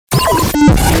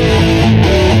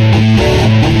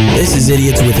This is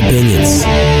Idiots with Opinions.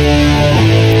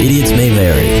 Idiots may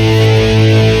vary.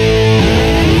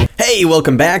 Hey,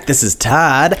 welcome back. This is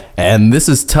Todd. And this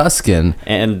is Tuscan.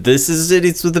 And this is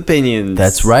Idiots with Opinions.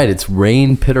 That's right. It's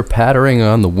rain pitter-pattering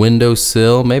on the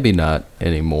windowsill. Maybe not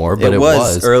anymore, but it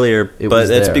was earlier. But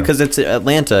it's there. because it's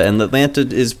Atlanta, and Atlanta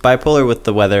is bipolar with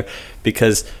the weather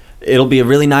because it'll be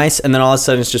really nice, and then all of a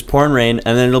sudden it's just pouring rain,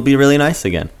 and then it'll be really nice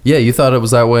again. Yeah, you thought it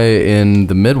was that way in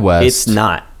the Midwest. It's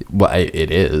not. Well,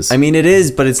 it is. I mean, it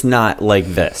is, but it's not like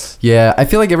this. Yeah, I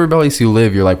feel like every place you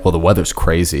live, you're like, well, the weather's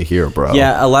crazy here, bro.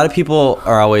 Yeah, a lot of people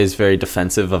are always very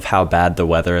defensive of how bad the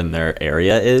weather in their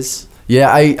area is.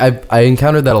 Yeah, I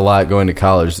encountered that a lot going to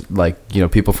college. Like, you know,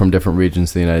 people from different regions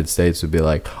of the United States would be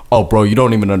like, oh, bro, you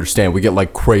don't even understand. We get,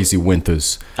 like, crazy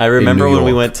winters. I remember when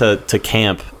we went to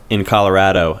camp in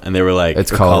Colorado, and they were like,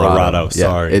 it's Colorado.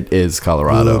 Sorry. Yeah, it is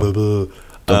Colorado.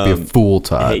 Don't be a fool,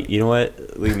 Todd. Hey, you know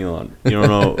what? Leave me alone. You don't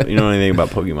know anything about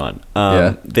Pokemon.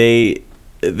 Yeah.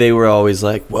 They were always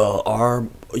like, well,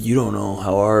 you don't know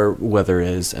how our weather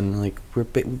is, and like we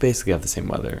basically have the same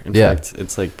weather. In fact,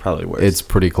 it's like probably worse. It's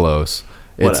pretty close.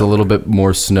 Whatever. It's a little bit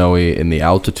more snowy in the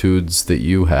altitudes that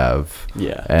you have.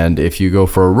 Yeah. And if you go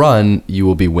for a run, you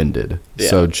will be winded. Yeah.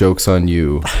 So joke's on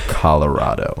you,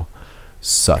 Colorado.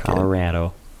 Suck it.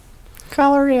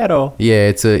 Colorado. Yeah,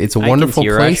 it's a wonderful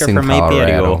place in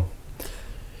Colorado.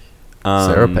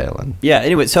 Sarah Palin. Yeah,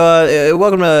 anyway, so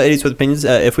welcome to Idiots with Opinions.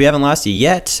 If we haven't lost you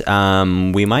yet,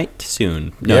 we might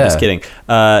soon. No, Yeah. just kidding.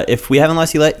 If we haven't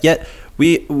lost you yet,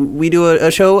 we do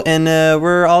a show, and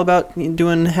we're all about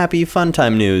doing happy, fun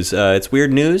time news. It's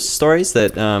weird news stories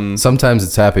that... Sometimes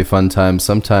it's happy, fun times.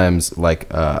 Sometimes,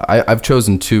 like, I've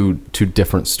chosen two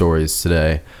different stories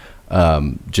today.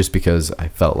 Just because I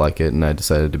felt like it, and I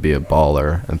decided to be a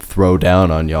baller and throw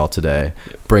down on y'all today.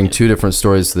 Bring two different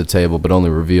stories to the table, but only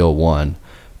reveal one.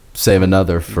 Save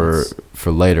another for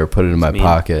later. Put it in my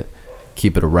pocket.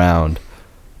 Keep it around.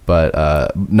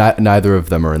 But neither of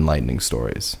them are enlightening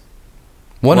stories.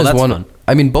 One is one. Fun.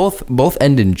 I mean, both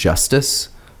end in justice,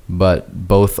 but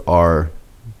both are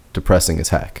depressing as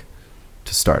heck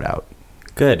to start out.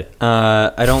 Good.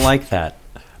 I don't like that.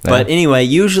 But anyway,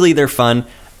 usually they're fun.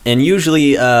 And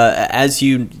usually, as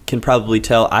you can probably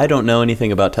tell, I don't know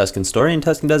anything about Tuscan's story, and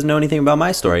Tuscan doesn't know anything about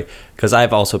my story, because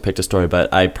I've also picked a story,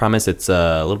 but I promise it's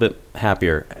a little bit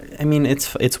happier. I mean,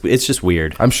 it's just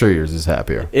weird. I'm sure yours is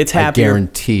happier. It's happier. I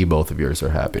guarantee both of yours are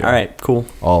happier. All right, cool.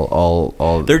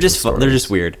 All. They're just fun. They're just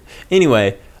weird.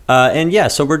 Anyway, and yeah,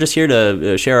 so we're just here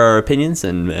to share our opinions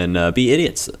and be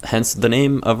idiots. Hence the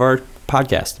name of our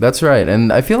podcast. That's right.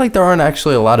 And I feel like there aren't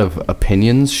actually a lot of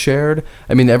opinions shared.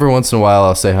 I mean, every once in a while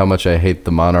I'll say how much I hate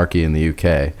the monarchy in the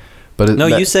UK. But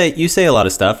you say a lot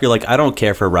of stuff. You're like, I don't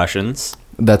care for Russians.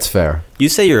 That's fair. You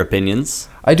say your opinions.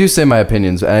 I do say my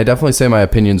opinions, and I definitely say my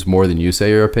opinions more than you say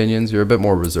your opinions. You're a bit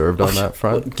more reserved on that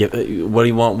front. What do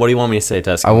you want me to say,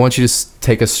 Tuscan? I want you to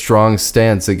take a strong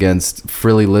stance against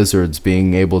frilly lizards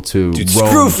being able to roam.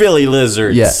 Screw frilly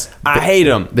lizards. Yeah. I hate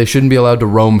them. They shouldn't be alled to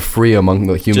roam free among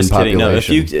the human population.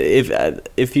 No,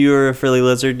 if you're a frilly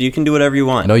lizard, you can do whatever you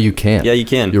want. No, you can't. Yeah, you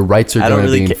can. Your rights are going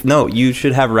to be... No, you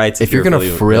should have rights. If you're going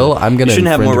to frill, I'm going to... You shouldn't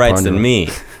have more rights than me,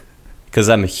 because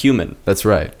I'm a human. That's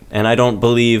right. And I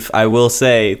will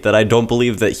say that I don't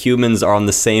believe that humans are on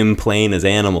the same plane as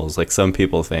animals, like some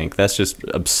people think. That's just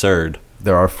absurd.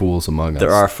 There are fools among us.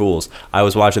 There are fools. I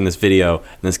was watching this video,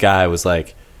 and this guy was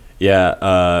like,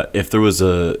 yeah, if there was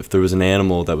an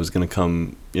animal that was going to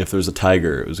come, if there was a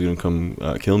tiger, it was going to come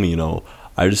kill me,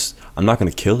 I'm not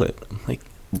going to kill it. I'm like,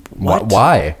 what?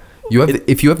 Why?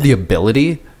 If you have the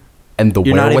ability and the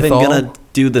you're wherewithal... You're not even going to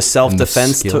do the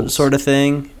self-defense sort of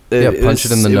thing? Punch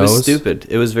it in the nose. It was stupid.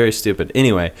 It was very stupid.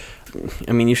 Anyway,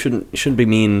 I mean, you shouldn't be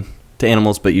mean to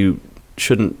animals, but you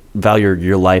shouldn't value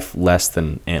your life less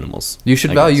than animals. You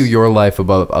should value your life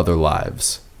above other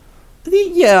lives.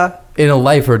 Yeah. In a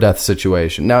life or death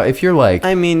situation. Now, if you're like...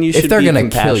 I mean, you should if they're be gonna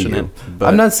kill you,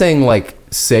 I'm not saying, like,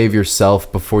 save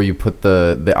yourself before you put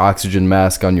the oxygen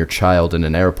mask on your child in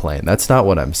an airplane. That's not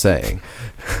what I'm saying.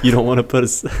 You don't want to put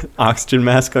an oxygen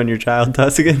mask on your child,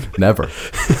 Tuscan? Never.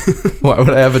 Why would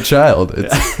I have a child?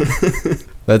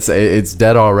 It's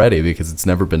dead already because it's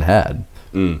never been had.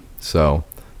 So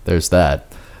there's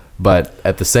that. But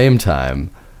at the same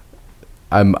time,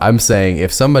 I'm saying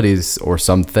if somebody's or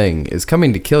something is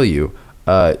coming to kill you,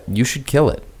 you should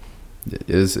kill it. It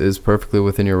is perfectly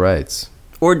within your rights.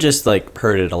 Or just like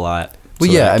hurt it a lot. Well,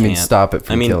 yeah, I mean, stop it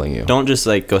from killing you. Don't just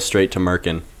like go straight to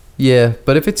murking. Yeah,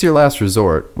 but if it's your last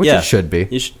resort, which it should be.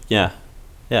 Yeah.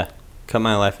 cut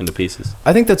my life into pieces.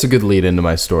 I think that's a good lead into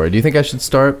my story. Do you think I should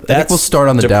start? I think we'll start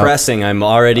on the depressing. I'm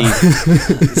already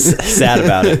sad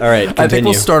about it. All right, continue. I think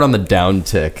we'll start on the down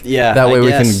tick. Yeah, that way I we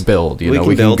guess. can build. We can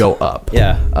can build. go up.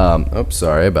 Yeah. Oops,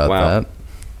 sorry about that.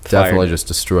 Definitely just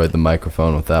destroyed the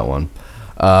microphone with that one.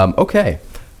 Okay,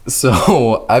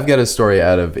 so I've got a story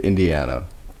out of Indiana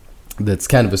that's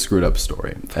kind of a screwed up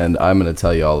story, and I'm going to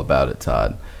tell you all about it,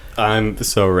 Todd. I'm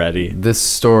so ready. This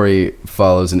story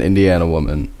follows an Indiana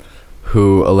woman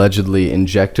who allegedly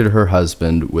injected her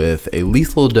husband with a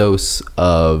lethal dose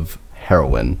of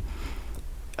heroin,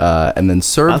 and then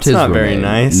served his remains. That's not very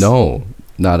nice. No,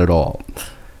 not at all.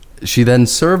 She then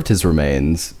served his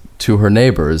remains to her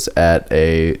neighbors at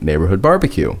a neighborhood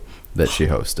barbecue that she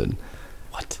hosted.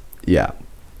 What? Yeah.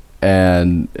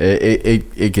 And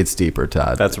it gets deeper,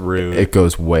 Todd. That's rude. It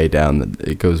goes way down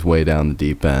the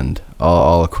deep end,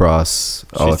 all across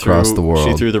the world.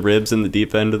 She threw the ribs in the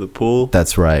deep end of the pool.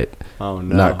 That's right. Oh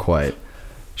no, not quite.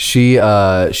 She's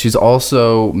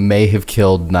also may have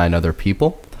killed 9 other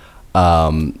people.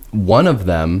 One of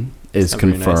them is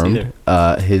confirmed.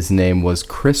 His name was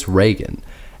Chris Reagan,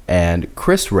 and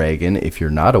Chris Reagan, if you're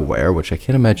not aware, which I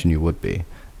can't imagine you would be.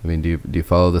 I mean, do you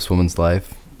follow this woman's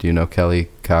life? Do you know Kelly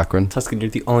Cochran? Tuscan, you're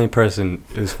the only person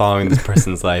who's following this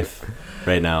person's life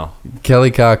right now. Kelly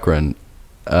Cochran,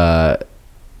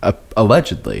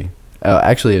 allegedly,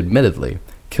 actually admittedly,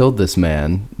 killed this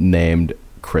man named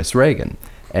Chris Reagan.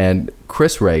 And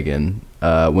Chris Reagan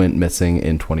went missing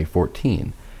in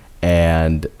 2014.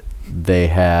 And they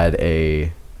had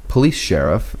a police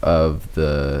sheriff of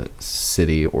the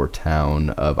city or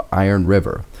town of Iron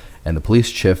River. And the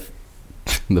police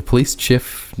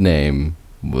chief name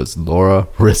was Laura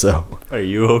Rizzo. Are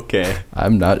you okay?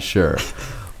 I'm not sure.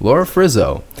 Laura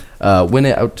Frizzo went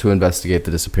out to investigate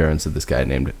the disappearance of this guy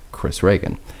named Chris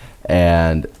Reagan.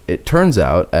 And it turns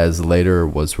out, as later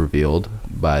was revealed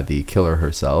by the killer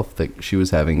herself, that she was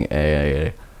having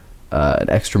an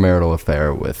extramarital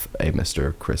affair with a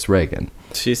Mr. Chris Reagan.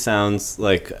 She sounds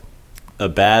like a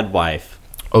bad wife.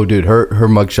 Oh, dude, her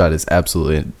mugshot is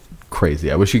absolutely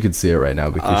crazy. I wish you could see it right now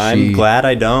because I'm glad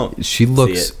I don't. She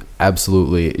looks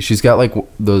absolutely. She's got like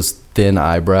those thin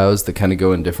eyebrows that kind of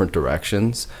go in different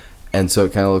directions, and so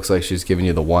it kind of looks like she's giving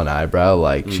you the one eyebrow,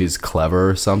 like she's clever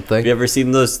or something. Have you ever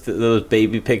seen those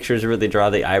baby pictures where they draw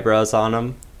the eyebrows on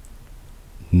them?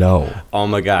 No. Oh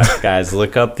my gosh, guys,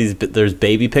 look up there's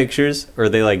baby pictures where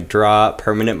they like draw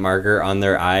permanent marker on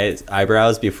their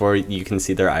eyebrows before you can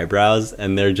see their eyebrows,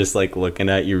 and they're just like looking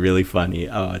at you really funny.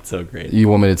 Oh, it's so great. You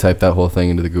want me to type that whole thing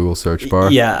into the Google search bar?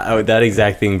 Yeah, that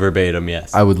exact thing verbatim,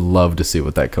 yes. I would love to see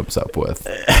what that comes up with.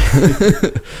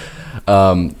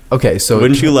 Okay, so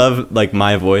wouldn't you love like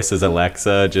my voice as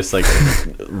Alexa, just like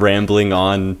rambling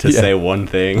on to say one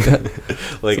thing?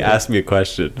 Like ask me a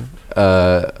question.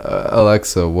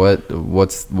 Alexa,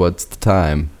 what's the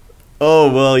time?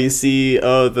 Oh, well, you see,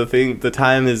 the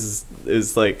time is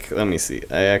like, let me see.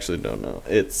 I actually don't know.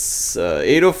 It's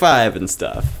 8:05 and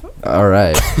stuff. All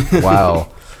right.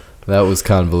 Wow. That was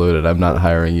convoluted. I'm not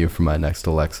hiring you for my next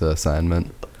Alexa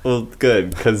assignment. Well, good,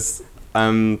 because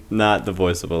I'm not the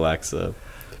voice of Alexa.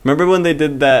 Remember when they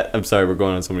did that? I'm sorry, we're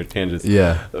going on so many tangents.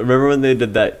 Yeah. Remember when they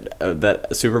did that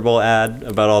Super Bowl ad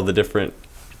about all the different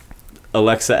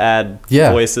Alexa ad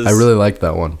voices? I really liked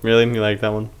that one. Really? You liked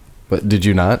that one? But did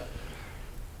you not?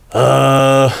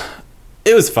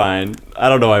 It was fine. I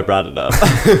don't know why I brought it up.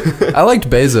 I liked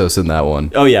Bezos in that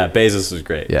one. Oh yeah, Bezos was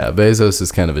great. Yeah, Bezos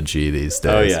is kind of a G these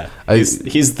days. Oh yeah,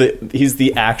 he's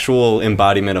the actual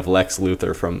embodiment of Lex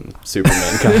Luthor from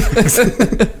Superman comics.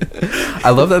 I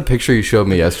love that picture you showed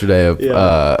me yesterday of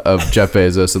Jeff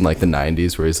Bezos in like the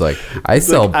 90s where he's like, I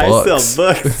sell books.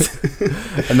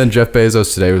 And then Jeff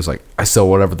Bezos today was like, I sell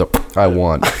whatever I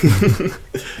want.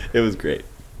 It was great.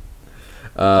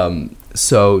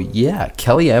 So yeah,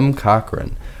 Kelly M.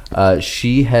 Cochran.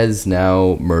 She has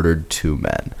now murdered 2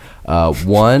 men.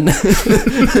 One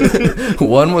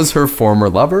was her former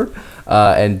lover,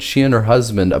 and she and her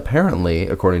husband, apparently,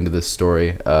 according to this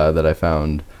story that I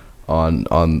found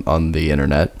on the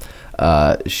internet,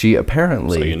 she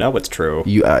apparently. So you know it's true.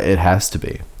 It has to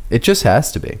be. It just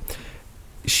has to be.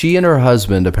 She and her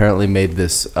husband apparently made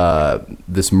this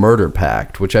murder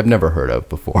pact, which I've never heard of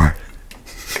before.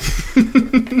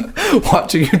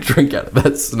 Watching you drink out of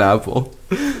that Snapple.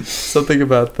 Something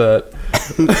about that.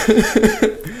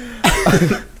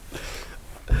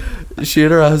 She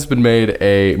and her husband made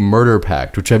a murder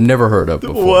pact, which I've never heard of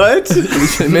before. What?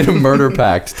 They made a murder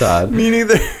pact, Todd. Meaning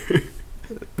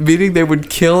they would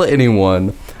kill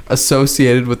anyone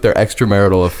associated with their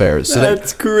extramarital affairs. So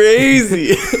that's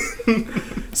crazy.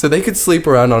 So they could sleep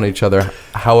around on each other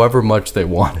however much they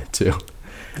wanted to.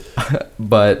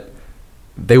 but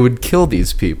they would kill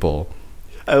these people.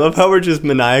 I love how we're just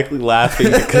maniacally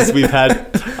laughing because we've had...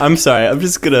 I'm sorry, I'm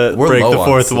just going to break the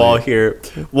fourth wall here.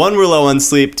 One, we're low on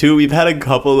sleep. Two, we've had a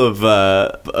couple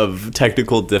of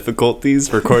technical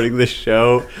difficulties recording this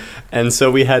show. And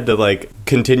so we had to, like,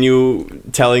 continue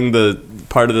telling the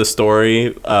part of the story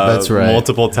That's right.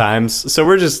 multiple times. So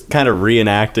we're just kind of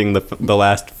reenacting the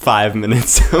last 5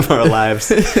 minutes of our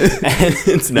lives. And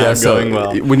it's not going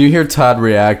well. When you hear Todd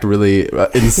react really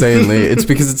insanely, it's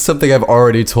because it's something I've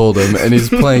already told him, and he's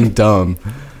playing dumb.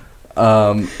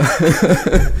 Yeah,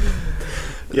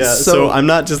 so I'm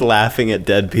not just laughing at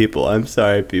dead people. I'm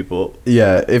sorry, people.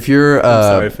 Yeah, if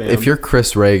you're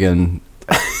Chris Reagan...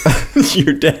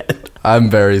 You're dead. I'm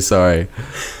very sorry.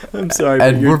 I'm sorry,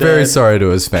 and we're very sorry to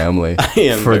his family. I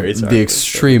am for very sorry. The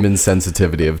extreme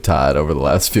insensitivity of Todd over the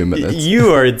last few minutes.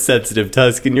 You are insensitive,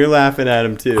 Tuscan. You're laughing at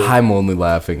him too. I'm only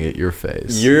laughing at your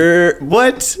face. You're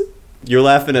what? You're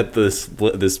laughing at this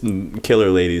killer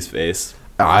lady's face.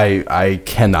 I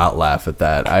cannot laugh at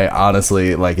that. I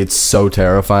honestly, like, it's so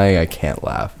terrifying. I can't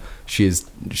laugh. She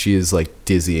is like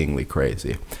dizzyingly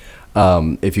crazy.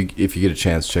 If you get a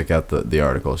chance, check out the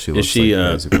article. She looks like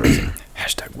a crazy person.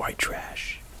 Hashtag white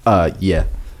trash. Yeah.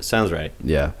 Sounds right.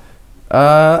 Yeah.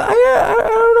 I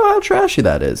don't know how trashy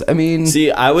that is. I mean, see,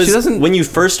 when you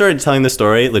first started telling the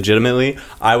story, legitimately,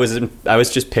 I was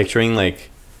just picturing like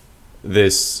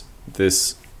the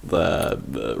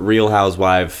Real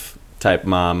Housewife type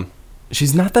mom.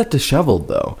 She's not that disheveled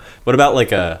though. What about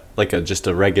like a just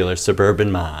a regular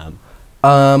suburban mom?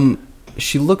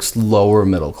 She looks lower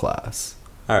middle class.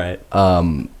 All right.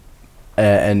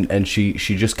 And she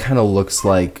just kind of looks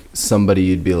like somebody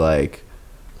you'd be like,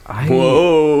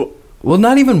 whoa. Well,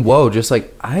 not even whoa, just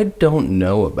like, I don't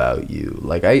know about you.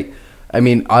 Like, I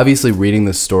mean, obviously reading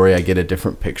this story, I get a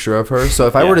different picture of her. So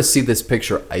if I were to see this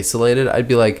picture isolated, I'd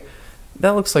be like,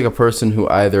 that looks like a person who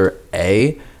either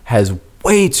A, has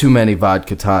way too many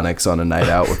vodka tonics on a night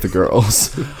out with the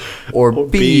girls, or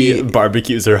B,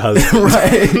 barbecues her husband.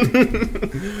 Right.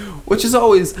 Which is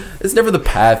always, it's never the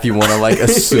path you want to like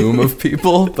assume of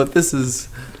people, but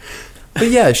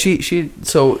yeah, she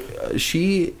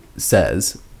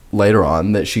says later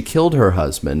on that she killed her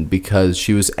husband because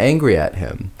she was angry at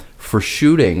him for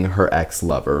shooting her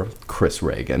ex-lover, Chris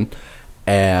Reagan,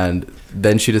 and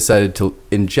then she decided to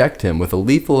inject him with a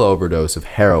lethal overdose of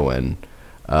heroin.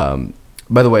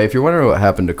 By the way, if you're wondering what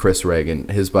happened to Chris Reagan,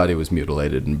 his body was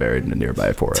mutilated and buried in a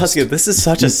nearby forest. Tuscan, this is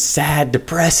such a sad,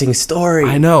 depressing story.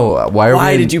 I know.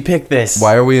 Why did you pick this?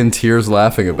 Why are we in tears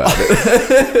laughing about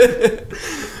it?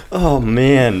 Oh,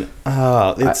 man.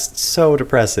 Oh, it's so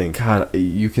depressing. God,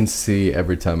 you can see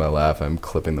every time I laugh, I'm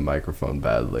clipping the microphone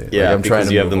badly. Yeah, like, I'm because trying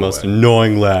to you have the most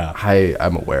annoying laugh.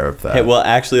 I'm aware of that. Hey, well,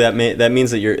 actually, that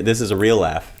means that this is a real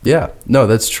laugh. Yeah, no,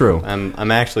 that's true. I'm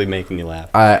actually making you laugh.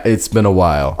 It's been a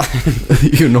while.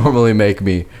 You normally make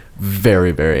me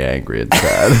very, very angry and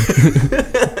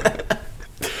sad.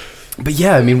 But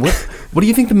yeah, I mean, what do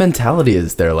you think the mentality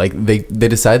is there? Like, they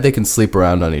decide they can sleep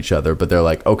around on each other, but they're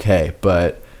like, okay,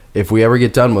 but if we ever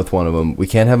get done with one of them, we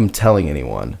can't have them telling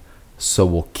anyone, so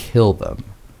we'll kill them.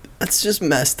 That's just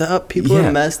messed up. People are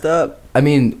messed up. I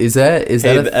mean, is that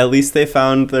at least they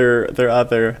found their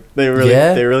other. They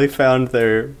really found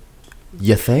their.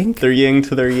 You think? Their yin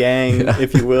to their yang,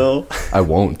 if you will. I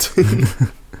won't.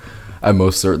 I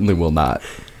most certainly will not.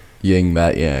 Yin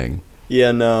that yang.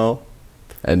 Yeah, no.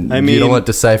 And you don't want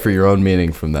to decipher your own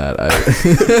meaning from that.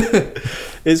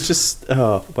 It's just,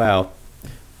 oh, wow.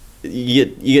 You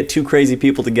get two crazy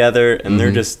people together, and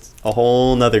they're just a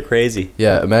whole nother crazy.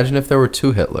 Yeah, imagine if there were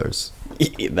two Hitlers.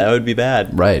 That would be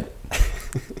bad. Right.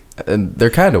 And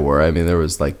there kind of were. I mean, there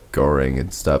was like Goring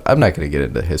and stuff. I'm not going to get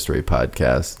into history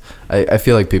podcasts. I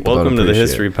feel like people Welcome don't appreciate to the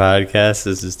history podcast.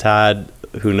 This is Todd,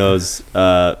 who knows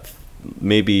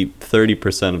maybe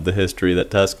 30% of the history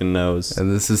that Tuscan knows.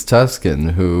 And this is Tuscan,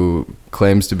 who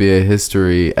claims to be a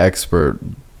history expert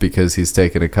because he's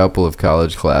taken a couple of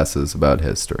college classes about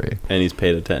history. And he's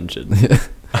paid attention.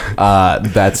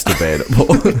 That's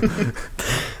debatable.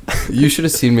 You should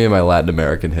have seen me in my Latin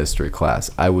American history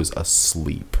class. I was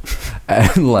asleep.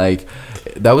 And like,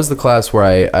 that was the class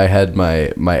where I had my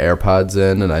AirPods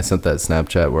in, and I sent that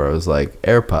Snapchat where I was like,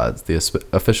 AirPods, the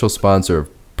official sponsor of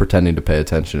pretending to pay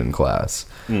attention in class.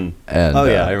 And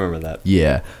yeah, I remember that.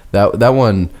 Yeah, that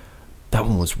one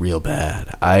was real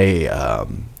bad. I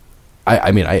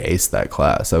mean, I aced that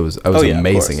class. I was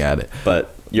amazing at it.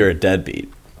 But you're a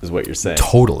deadbeat, is what you're saying.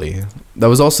 Totally. That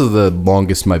was also the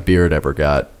longest my beard ever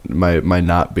got. My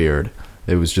not beard.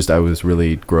 It was just I was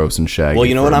really gross and shaggy. Well,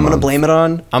 you know what I'm going to blame it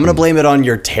on? I'm going to blame it on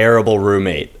your terrible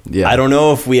roommate. Yeah. I don't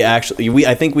know if we actually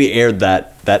I think we aired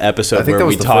that episode where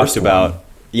we talked about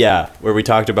where we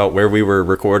talked about where we were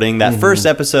recording. That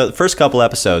first couple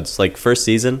episodes, like first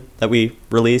season that we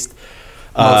released.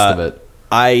 Most of it.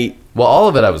 All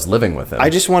of it I was living with him. I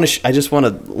just want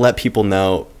to let people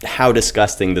know how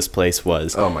disgusting this place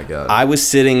was. Oh my God. I was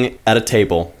sitting at a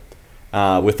table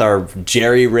with our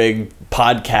jerry-rigged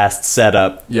podcast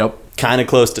setup. Yep. Kind of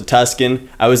close to Tuscan.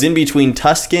 I was in between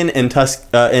Tuscan and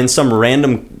some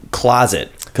random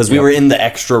closet because we were in the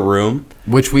extra room.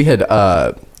 Which we had,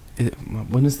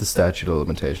 when is the statute of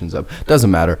limitations up? Doesn't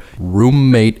matter.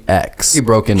 Roommate X. He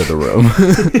broke into the room.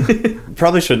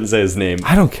 Probably shouldn't say his name.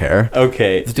 I don't care.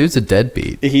 Okay. The dude's a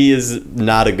deadbeat. He is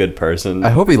not a good person. I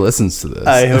hope he listens to this.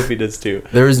 I hope he does too.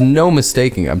 There is no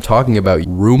mistaking. I'm talking about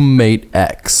Roommate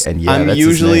X. And yeah, I'm that's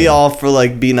usually his name. all for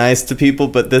like be nice to people,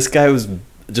 but this guy was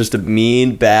just a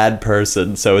mean, bad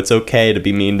person, so it's okay to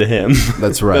be mean to him.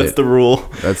 That's right. That's the rule.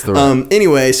 That's the rule.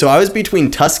 Anyway, so I was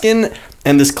between Tuscan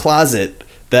and this closet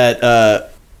that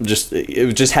just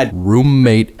had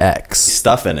Roommate X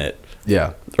stuff in it.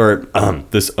 Yeah. Or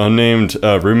this unnamed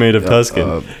roommate of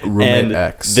Tuscan. Roommate and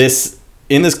X.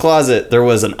 In this closet, there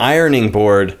was an ironing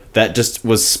board that just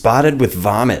was spotted with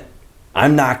vomit.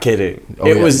 I'm not kidding. Oh,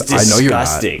 it yeah. was I know you're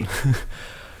not. disgusting.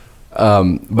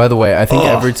 By the way, I think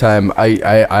every time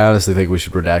I honestly think we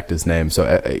should redact his name.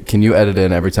 So can you edit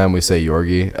in every time we say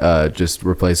Yorgi, just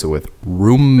replace it with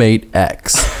Roommate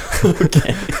X.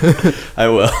 Okay. I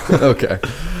will. Okay.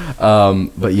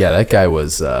 But yeah, that guy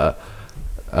was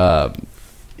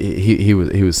he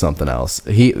was something else.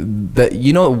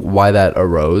 You know why that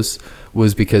arose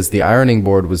was because the ironing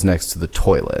board was next to the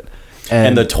toilet.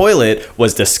 And the toilet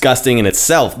was disgusting in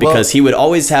itself because he would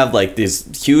always have like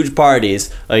these huge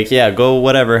parties. Like, yeah, go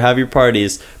whatever, have your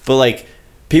parties. But like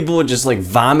people would just like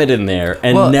vomit in there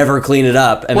and never clean it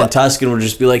up. And then Tuscan would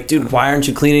just be like, dude, why aren't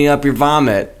you cleaning up your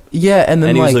vomit? Yeah, and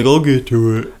then he was like, I'll get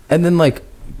to it. And then like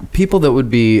people that would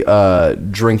be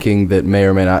drinking that may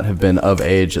or may not have been of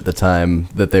age at the time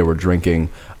that they were drinking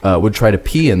would try to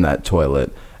pee in that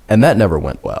toilet, and that never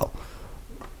went well.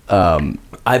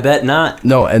 I bet not.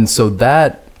 No, and so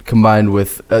that combined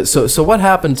with so what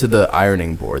happened to the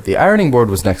ironing board? The ironing board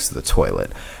was next to the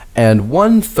toilet, and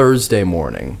one Thursday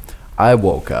morning, I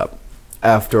woke up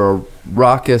after a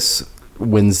raucous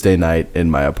Wednesday night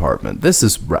in my apartment. This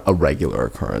is a regular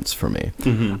occurrence for me.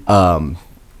 Mm-hmm.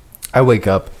 I wake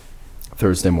up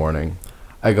Thursday morning,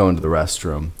 I go into the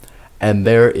restroom, and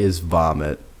there is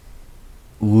vomit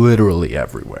literally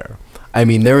everywhere. I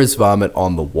mean, there is vomit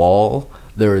on the wall.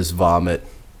 There is vomit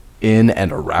in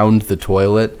and around the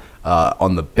toilet,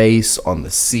 on the base, on the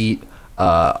seat,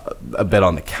 a bit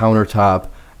on the countertop.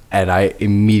 And I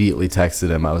immediately texted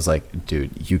him. I was like,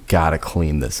 dude, you gotta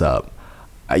clean this up.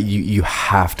 You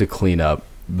have to clean up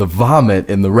the vomit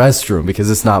in the restroom because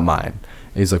it's not mine.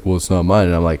 And he's like, well, it's not mine.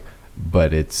 And I'm like,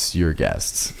 but it's your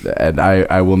guests. And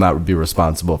I will not be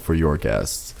responsible for your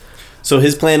guests. So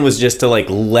his plan was just to like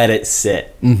let it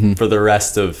sit for the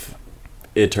rest of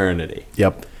eternity.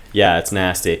 Yep. Yeah, it's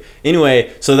nasty.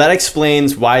 Anyway, so that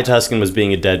explains why Tuscan was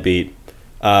being a deadbeat,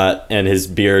 and his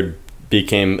beard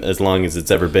became as long as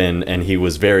it's ever been, and he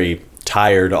was very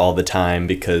tired all the time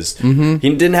because he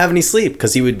didn't have any sleep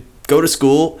because he would go to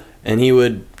school and he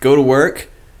would go to work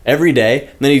every day,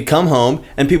 and then he'd come home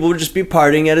and people would just be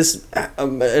partying at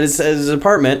his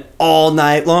apartment all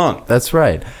night long. That's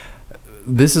right.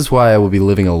 This is why I will be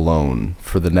living alone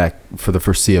for the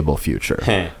foreseeable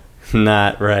future.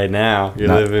 Not right now. You're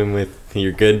living with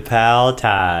your good pal,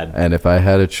 Todd. And if I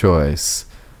had a choice,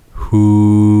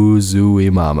 who's Zooey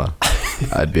Mama?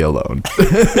 I'd be alone.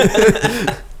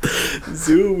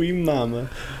 Zooey Mama.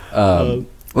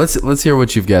 Let's hear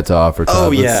what you've got to offer, Todd.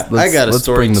 Oh, yeah. I got a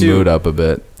story, Let's bring the mood up a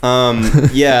bit.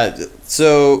 Yeah.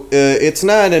 So, it's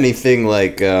not anything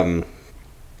like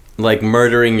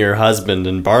murdering your husband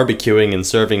and barbecuing and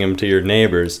serving him to your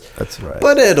neighbors. That's right.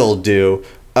 But it'll do.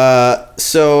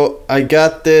 So I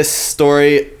got this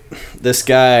story. This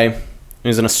guy,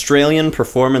 he's an Australian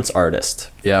performance artist.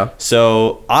 Yeah.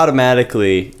 So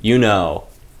automatically,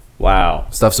 wow.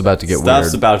 Stuff's about to get weird.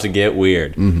 Stuff's about to get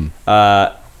weird.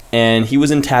 Mm-hmm. And he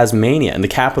was in Tasmania, in the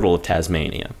capital of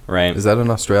Tasmania, right? Is that in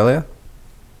Australia?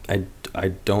 I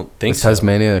don't think Is so.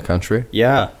 Tasmania a country?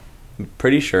 Yeah. I'm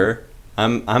pretty sure.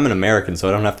 I'm an American, so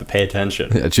I don't have to pay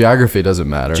attention. Yeah, geography doesn't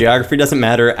matter. Geography doesn't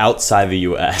matter outside the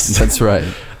U.S. That's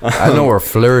right. I know where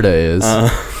Florida is.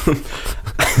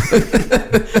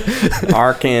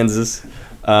 Arkansas.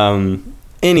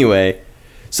 Anyway,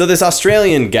 so this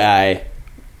Australian guy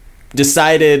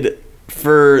decided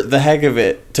for the heck of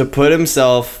it, to put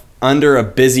himself under a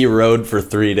busy road for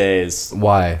 3 days.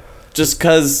 Why? Just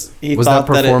because he Was thought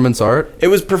that performance art? It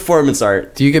was performance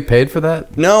art. Do you get paid for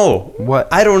that? No. What?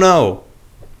 I don't know.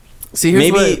 See,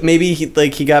 here's Maybe he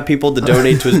got people to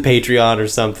donate to his Patreon or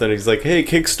something. He's like, hey,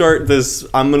 kickstart this.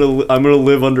 I'm gonna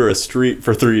live under a street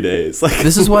for 3 days. Like,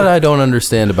 this is what I don't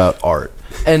understand about art.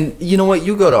 And you know what?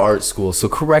 You go to art school, so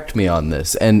correct me on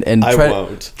this, and I try,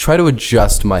 won't. try to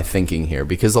adjust my thinking here,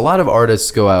 because a lot of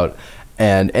artists go out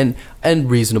and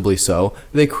reasonably so,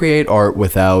 they create art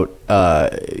without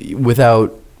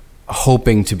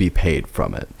hoping to be paid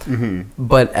from it. Mm-hmm.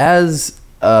 But as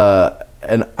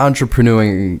an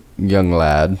entrepreneuring young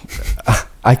lad,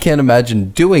 I can't imagine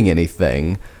doing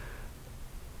anything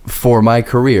for my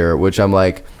career, which I'm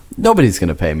like, nobody's going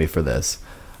to pay me for this.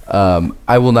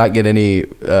 I will not get any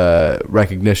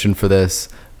recognition for this.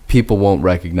 People won't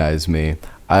recognize me.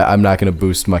 I'm not going to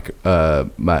boost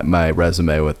my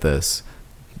resume with this.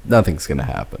 Nothing's going to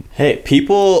happen. Hey,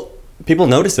 people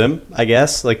notice him, I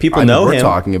guess. Like, people know we're him.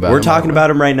 Talking about we're him, talking about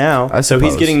him right now. So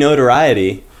he's suppose. getting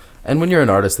notoriety. And when you're an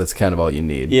artist, that's kind of all you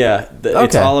need. Yeah,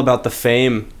 it's all about the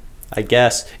fame, I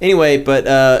guess. Anyway, but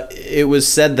it was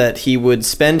said that he would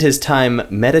spend his time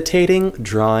meditating,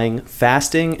 drawing,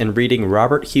 fasting, and reading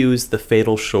Robert Hughes' The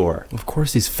Fatal Shore. Of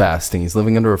course he's fasting. He's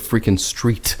living under a freaking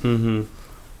street. Mm-hmm.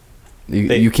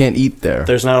 You can't eat there.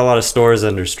 There's not a lot of stores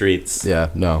under streets. Yeah,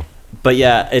 no. But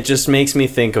yeah, it just makes me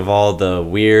think of all the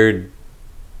weird,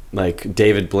 like,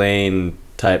 David Blaine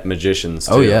type magicians,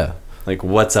 too. Oh, yeah. Like,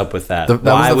 what's up with that? That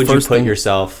Why was the would you first put thing.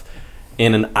 yourself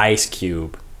in an ice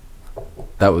cube?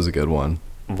 That was a good one.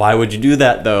 Why would you do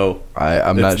that, though?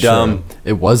 I'm It's not dumb. sure.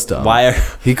 It was dumb. Why are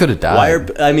He could have died.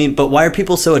 why are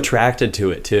people so attracted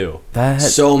to it too?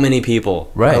 So many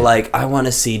people Right. are like, I want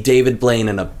to see David Blaine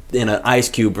in an ice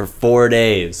cube for 4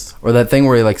 days. Or that thing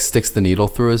where he like sticks the needle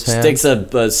through his hand. Sticks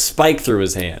a spike through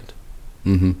his hand.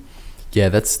 Mm-hmm. Yeah,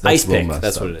 that's Ice a little pick, messed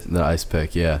that's up. what it is. The ice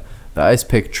pick, yeah. The ice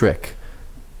pick trick.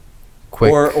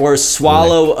 Quick. Or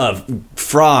swallow a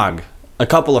frog, a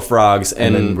couple of frogs,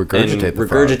 and then regurgitate the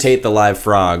regurgitate the live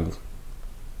frog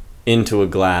into a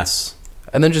glass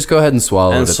And then just go ahead and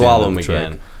swallow it. and at the swallow end them of the trick.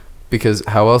 again. Because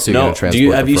how else are you going to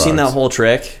transport have the you seen that frogs? whole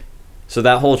trick? So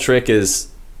that whole trick is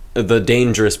the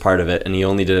dangerous part of it, and he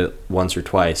only did it once or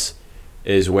twice,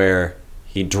 is where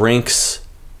he drinks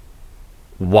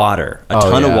water, a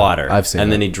ton of water, I've seen and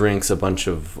it. then he drinks a bunch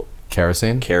of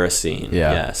Kerosene? kerosene.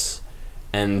 Yeah. Yes.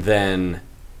 And then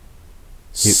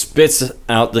spits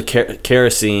out the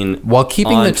kerosene While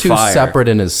keeping on the two fire. separate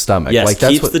in his stomach. Yes, like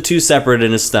that's keeps what, the two separate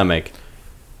in his stomach.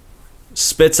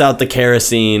 Spits out the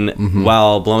kerosene Mm-hmm.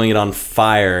 while blowing it on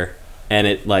fire, and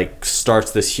it like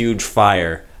starts this huge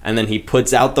fire. And then he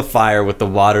puts out the fire with the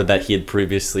water that he had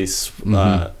previously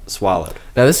swallowed.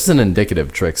 Now this is an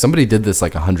indicative trick. Somebody did this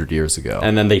like 100 years ago.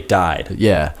 And then they died.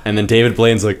 yeah. And then David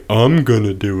Blaine's like, I'm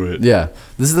gonna do it. Yeah.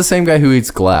 This is the same guy who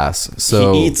eats glass.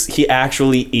 So He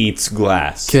actually eats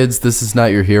glass. kids, this is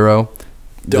not your hero.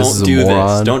 This is Don't a do moron.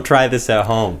 this. Don't try this at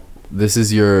home. This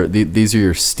is your these are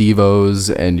your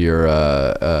Steve-O's and your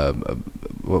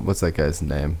what's that guy's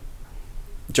name?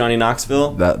 Johnny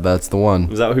Knoxville? That's the one.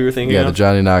 Was that what we were thinking Yeah, of? the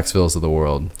Johnny Knoxvilles of the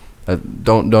world.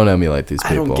 Don't emulate these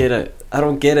people. I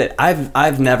don't get it.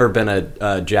 I've never been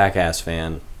a Jackass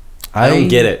fan. I don't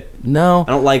get it. No.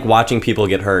 I don't like watching people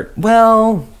get hurt.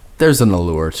 Well, there's an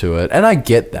allure to it, and I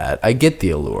get that. I get the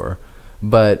allure,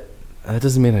 but that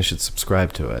doesn't mean I should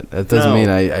subscribe to it. That doesn't No. mean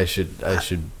I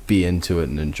should be into it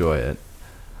and enjoy it.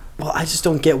 Well, I just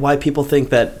don't get why people think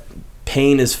that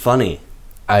pain is funny.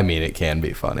 I mean, it can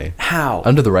be funny How?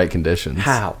 under the right conditions.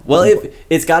 How? Well,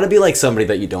 it's got to be like somebody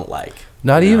that you don't like.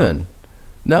 Not you know? even.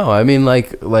 No, I mean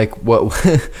like what?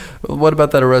 What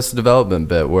about that Arrested Development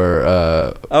bit where?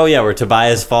 Oh yeah, where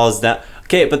Tobias falls down.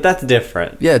 Okay, but that's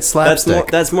different. Yeah, it's slapstick.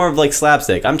 That's more of like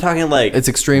slapstick. I'm talking like It's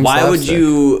extreme Why would slapstick.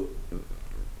 you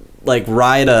like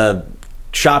ride a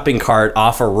shopping cart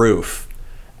off a roof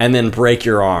and then break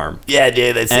your arm? Yeah,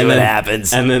 dude, let's see And what then-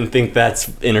 happens. And then think that's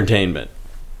entertainment,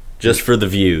 just for the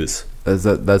views.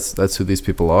 That's who these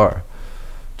people are.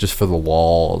 Just for the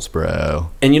walls, bro.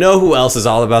 And you know who else is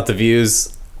all about the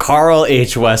views? Carl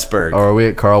H. Westberg. Or are we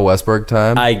at Carl Westberg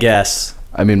time? I guess.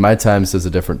 I mean, my time says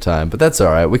a different time, but that's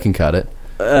all right. We can cut it.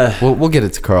 We'll get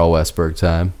it to Carl Westberg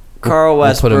time. Carl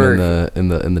We'll put him Westberg.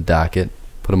 in the docket.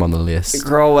 Put him on the list.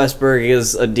 Carl Westberg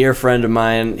is a dear friend of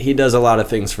mine. He does a lot of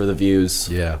things for the views.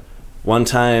 Yeah. One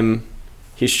time,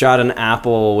 he shot an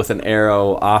apple with an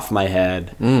arrow off my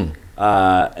head,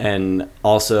 and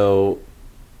also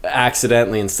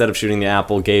accidentally, instead of shooting the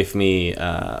apple, gave me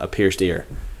a pierced ear.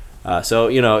 So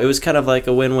it was kind of like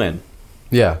a win-win.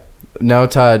 Yeah. Now,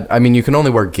 Todd, I mean, you can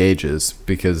only wear gauges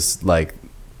because, like...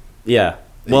 Yeah.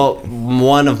 Well,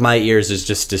 one of my ears is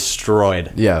just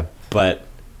destroyed. Yeah. But...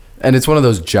 And it's one of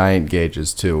those giant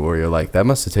gauges, too, where you're like, that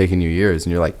must have taken you years.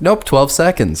 And you're like, nope, 12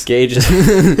 seconds. Gauges.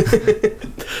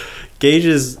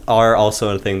 Gauges are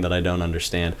also a thing that I don't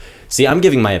understand. See, I'm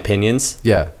giving my opinions.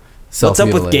 Yeah. What's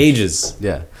up with gauges?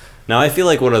 Yeah. Now, I feel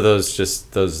like one of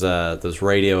those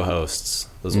radio hosts,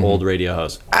 those old radio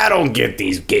hosts. I don't get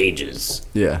these gauges.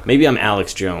 Yeah. Maybe I'm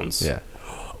Alex Jones. Yeah.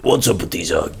 What's up with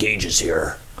these gauges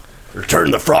here?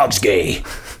 Turn the frogs gay.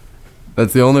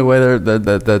 That's the only way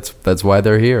that's why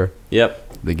they're here. Yep.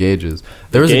 The gauges.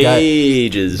 There was a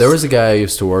guy I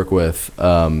used to work with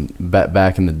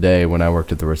back in the day when I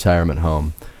worked at the retirement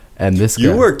home. And this guy,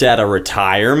 You worked at a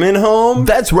retirement home?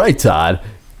 That's right, Todd.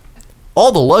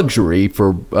 All the luxury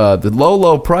for the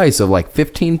low price of like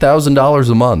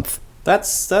 $15,000 a month.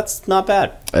 That's not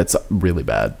bad. It's really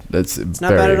bad. It's not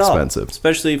very bad at expensive. all.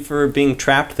 Especially for being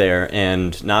trapped there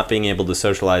and not being able to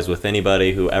socialize with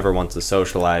anybody who ever wants to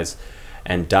socialize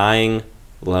and dying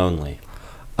lonely.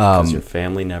 Because your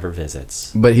family never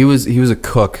visits. But he was a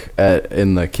cook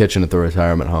in the kitchen at the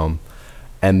retirement home,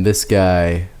 and this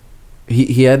guy,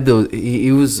 he had those.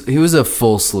 He was a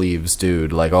full sleeves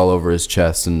dude, like all over his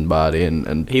chest and body,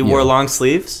 and he wore long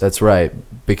sleeves. That's right,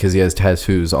 because he has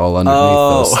tattoos all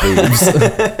underneath those sleeves.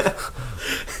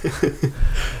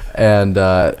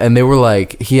 and they were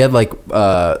like, he had like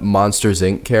Monsters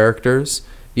Inc. characters.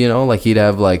 You know, like he'd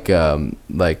have like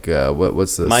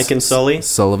what's this? Mike and Sully.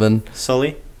 Sullivan.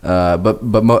 Sully. I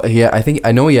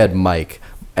know he had Mike,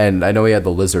 and I know he had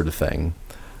the lizard thing.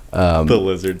 The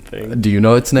lizard thing. Do you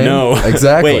know its name? No.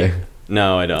 Exactly. Wait.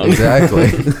 No, I don't. Exactly.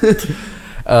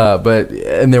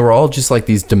 And they were all just like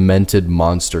these demented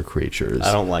monster creatures.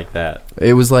 I don't like that.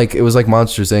 It was like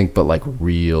Monsters Inc., but like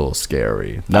real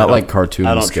scary, not like cartoon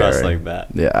scary. I don't trust like that.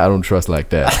 Yeah, I don't trust like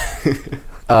that.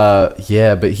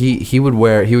 Yeah, but he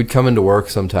would come into work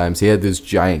sometimes. He had these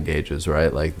giant gauges,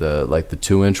 right? Like the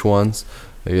 2-inch ones.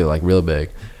 They're like real big.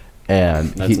 And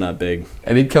that's not big.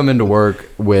 And he'd come into work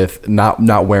with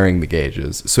not wearing the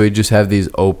gauges. So he'd just have these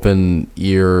open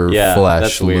ear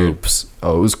flesh loops.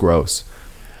 Oh, it was gross.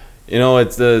 You know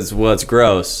what's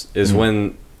gross is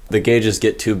when the gauges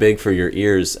get too big for your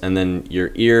ears and then your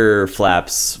ear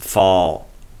flaps fall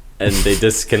and they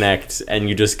disconnect, and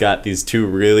you just got these two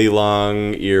really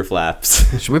long ear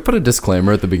flaps. Should we put a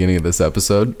disclaimer at the beginning of this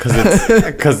episode?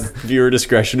 Because viewer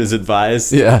discretion is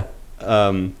advised. Yeah.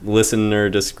 Listener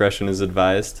discretion is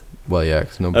advised. Well, yeah,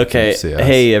 because nobody can see us.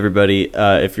 Hey, everybody.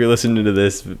 If you're listening to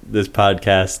this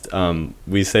podcast,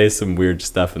 we say some weird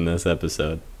stuff in this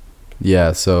episode.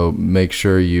 Yeah, so make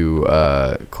sure you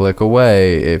click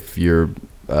away if you're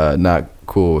not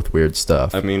cool with weird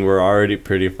stuff. I mean, we're already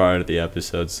pretty far into the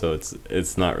episode, so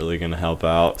it's not really going to help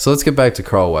out. So let's get back to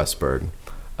Carl Westberg.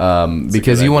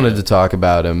 Because you wanted to talk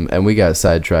about him, and we got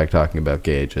sidetracked talking about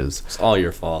gauges. It's all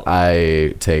your fault.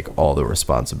 I take all the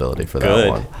responsibility for that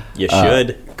one. You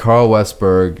should. Carl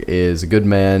Westberg is a good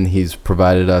man. He's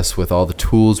provided us with all the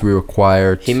tools we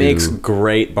require. He makes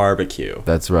great barbecue.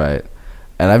 That's right.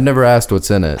 And I've never asked what's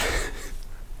in it.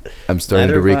 I'm starting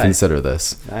to reconsider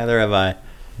this. Neither have I.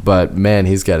 But, man,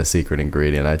 he's got a secret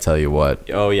ingredient, I tell you what.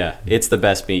 Oh, yeah. It's the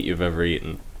best meat you've ever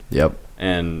eaten. Yep.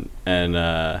 And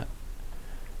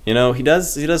you know, he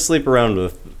does sleep around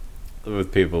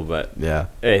with people, but yeah.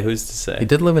 Hey, who's to say? He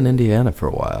did live in Indiana for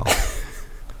a while.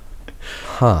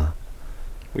 Huh.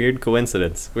 Weird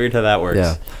coincidence. Weird how that works.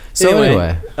 Yeah. So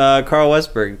anyway, Carl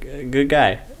Westberg, good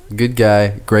guy. Good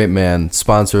guy, great man,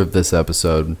 sponsor of this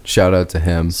episode. Shout out to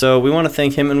him. So we want to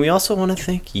thank him, and we also want to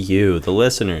thank you, the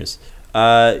listeners.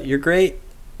 You're great.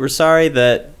 We're sorry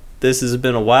that this has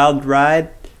been a wild ride.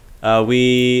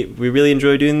 We really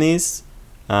enjoy doing these.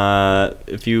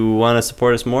 If you want to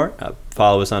support us more,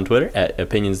 follow us on Twitter at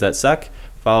Opinions That Suck.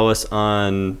 Follow us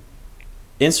on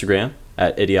Instagram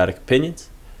at Idiotic Opinions.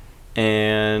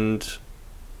 And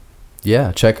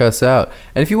yeah, check us out.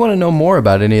 And if you want to know more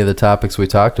about any of the topics we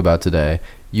talked about today,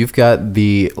 you've got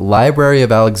the Library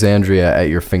of Alexandria at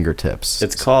your fingertips.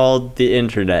 It's called the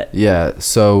internet. Yeah,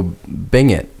 so Bing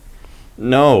it.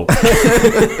 No.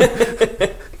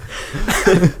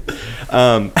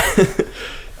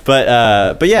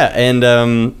 But yeah,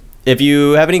 and if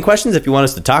you have any questions, if you want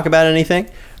us to talk about anything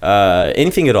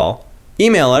at all,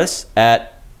 email us at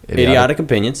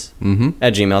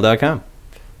idioticopinions@gmail.com.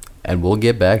 And we'll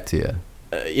get back to you.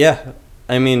 Yeah.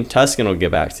 I mean, Tuscan will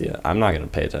get back to you. I'm not going to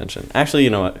pay attention. Actually,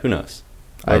 you know what? Who knows?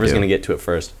 Whoever's going to get to it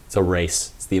first. It's a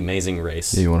race. It's the amazing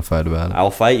race. You want to fight about it? I'll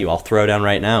fight you. I'll throw down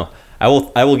right now. I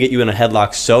will get you in a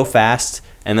headlock so fast,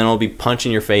 and then I'll be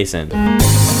punching your face in.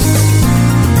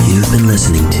 You've been been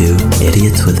listening to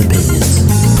Idiots with Opinions.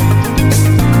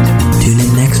 Tune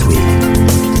in next week